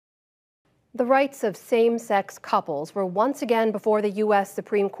The rights of same-sex couples were once again before the U.S.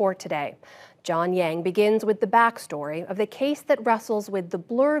 Supreme Court today. John Yang begins with the backstory of the case that wrestles with the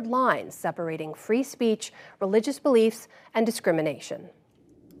blurred lines separating free speech, religious beliefs, and discrimination.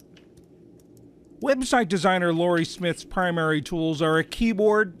 Website designer Lorie Smith's primary tools are a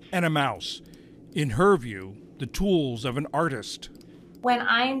keyboard and a mouse. In her view, the tools of an artist. When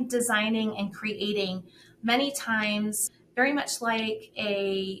I'm designing and creating, many times, very much like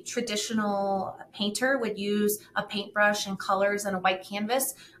a traditional painter would use a paintbrush and colors and a white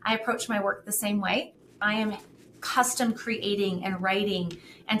canvas, I approach my work the same way. I am custom creating and writing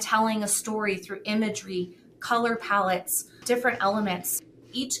and telling a story through imagery, color palettes, different elements.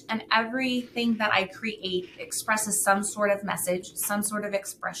 Each and everything that I create expresses some sort of message, some sort of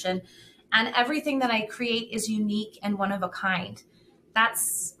expression, and everything that I create is unique and one of a kind.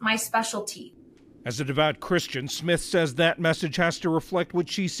 That's my specialty. As a devout Christian, Smith says that message has to reflect what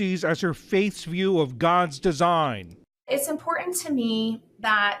she sees as her faith's view of God's design. It's important to me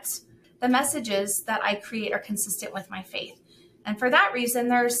that the messages that I create are consistent with my faith. And for that reason,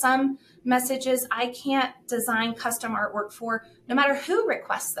 there are some messages I can't design custom artwork for, no matter who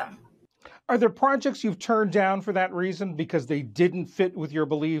requests them. Are there projects you've turned down for that reason, because they didn't fit with your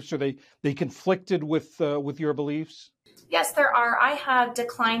beliefs or they conflicted with your beliefs? Yes, there are. I have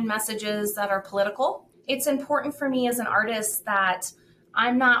declined messages that are political. It's important for me as an artist that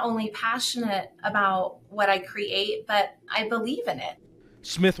I'm not only passionate about what I create, but I believe in it.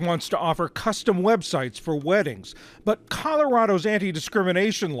 Smith wants to offer custom websites for weddings, but Colorado's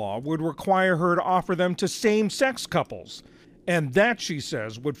anti-discrimination law would require her to offer them to same-sex couples. And that, she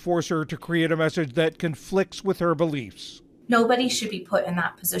says, would force her to create a message that conflicts with her beliefs. Nobody should be put in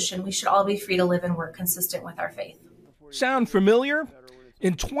that position. We should all be free to live and work consistent with our faith. Sound familiar?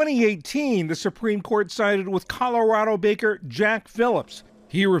 In 2018, the Supreme Court sided with Colorado baker Jack Phillips.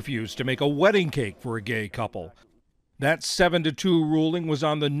 He refused to make a wedding cake for a gay couple. That 7-2 ruling was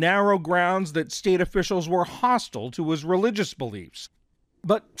on the narrow grounds that state officials were hostile to his religious beliefs.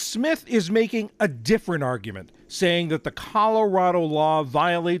 But Smith is making a different argument, saying that the Colorado law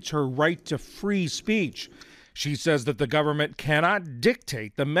violates her right to free speech. She says that the government cannot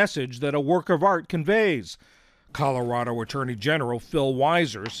dictate the message that a work of art conveys. Colorado Attorney General Phil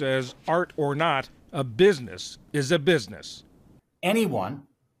Weiser says, art or not, a business is a business. Anyone,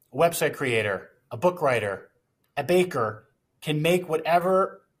 a website creator, a book writer, a baker, can make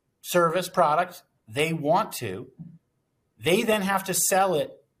whatever service product they want to. They then have to sell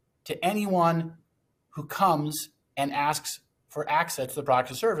it to anyone who comes and asks for access to the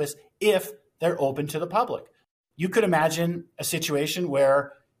product or service if they're open to the public. You could imagine a situation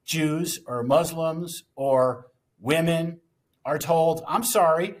where Jews or Muslims or women are told, I'm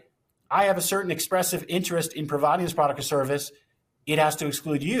sorry, I have a certain expressive interest in providing this product or service. It has to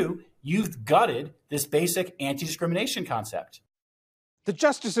exclude you. You've gutted this basic anti-discrimination concept. The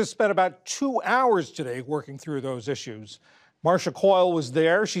justices spent about 2 hours today working through those issues. Marcia Coyle was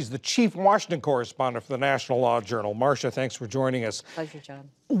there. She's the chief Washington correspondent for the National Law Journal. Marcia, thanks for joining us. Pleasure, John.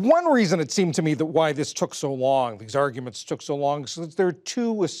 One reason it seemed to me that why this took so long, these arguments took so long, is that there are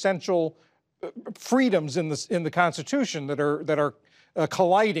two essential freedoms in the Constitution that are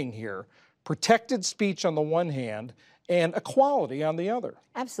colliding here: protected speech on the one hand and equality on the other.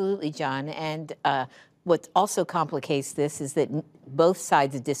 Absolutely, John. And what also complicates this is that both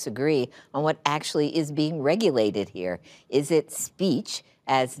sides disagree on what actually is being regulated here. Is it speech,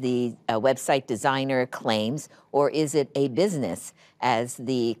 as the website designer claims, or is it a business, as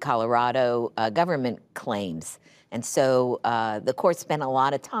the Colorado government claims? And so the court spent a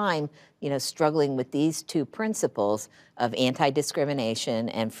lot of time, struggling with these two principles of anti-discrimination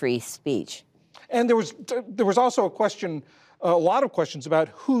and free speech. And there was also a lot of questions about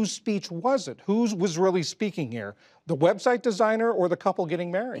whose speech was it? Who was really speaking here? The website designer or the couple getting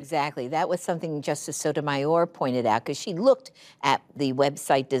married? Exactly. That was something Justice Sotomayor pointed out, because she looked at the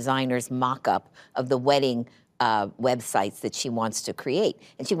website designer's mock-up of the wedding websites that she wants to create.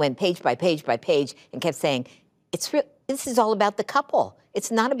 And she went page by page by page and kept saying, this is all about the couple. It's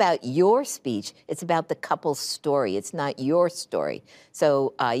not about your speech. It's about the couple's story. It's not your story.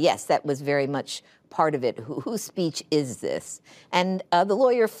 So, yes, that was very much part of it. Whose speech is this? And the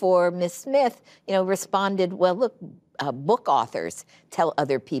lawyer for Ms. Smith, responded, well, look, book authors tell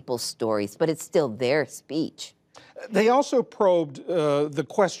other people's stories, but it's still their speech. They also probed the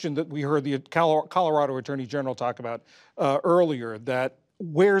question that we heard the Colorado Attorney General talk about earlier, that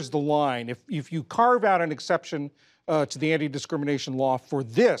where's the line? If you carve out an exception to the anti-discrimination law for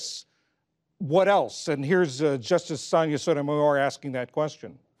this, what else? And here's Justice Sonia Sotomayor asking that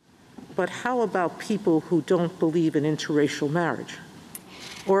question. But how about people who don't believe in interracial marriage?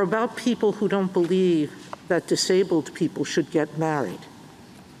 or about people who don't believe that disabled people should get married?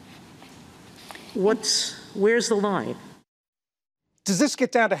 Where's the line? Does this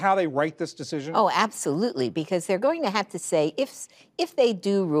get down to how they write this decision? Oh, absolutely, because they're going to have to say, if they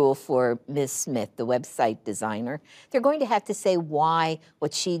do rule for Ms. Smith, the website designer, they're going to have to say why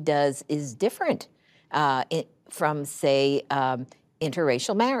what she does is different from, say,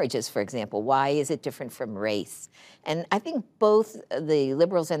 interracial marriages, for example. Why is it different from race? And I think both the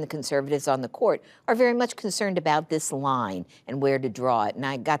liberals and the conservatives on the court are very much concerned about this line and where to draw it. And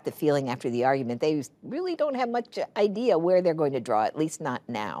I got the feeling after the argument they really don't have much idea where they're going to draw it, at least not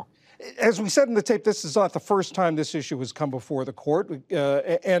now. As we said in the tape, this is not the first time this issue has come before the court.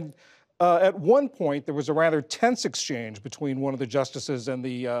 At one point, there was a rather tense exchange between one of the justices and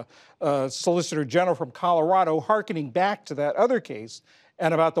the Solicitor General from Colorado, hearkening back to that other case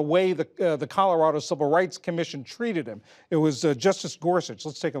and about the way the Colorado Civil Rights Commission treated him. It was Justice Gorsuch.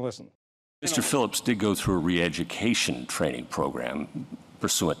 Let's take a listen. Mr. Phillips did go through a re-education training program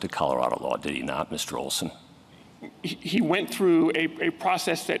pursuant to Colorado law, did he not, Mr. Olson? He went through a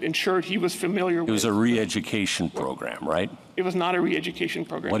process that ensured he was familiar with... It was a re-education program, right? It was not a re-education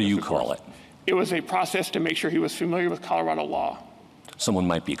program. What do you call it? It was a process to make sure he was familiar with Colorado law. Someone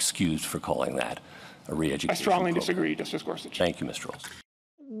might be excused for calling that a re-education program. I strongly disagree, Justice Gorsuch. Thank you, Mr. Olson.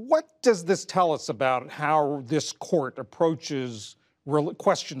 What does this tell us about how this court approaches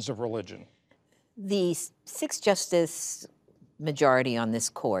questions of religion? The six-justice majority on this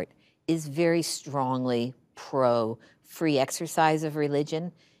court is very strongly pro-free exercise of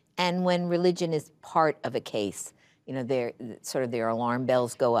religion. And when religion is part of a case, you know, their alarm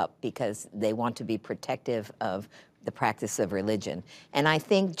bells go up because they want to be protective of the practice of religion. And I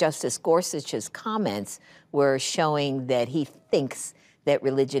think Justice Gorsuch's comments were showing that he thinks that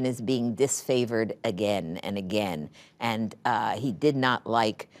religion is being disfavored again and again. And he did not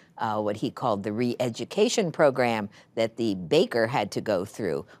like what he called the re-education program that the baker had to go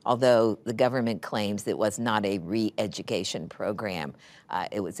through, although the government claims it was not a re-education program.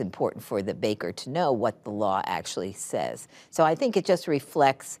 It was important for the baker to know what the law actually says. So I think it just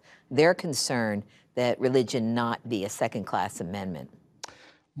reflects their concern that religion not be a second-class amendment.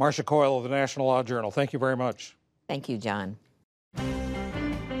 Marcia Coyle of the National Law Journal, thank you very much. Thank you, John.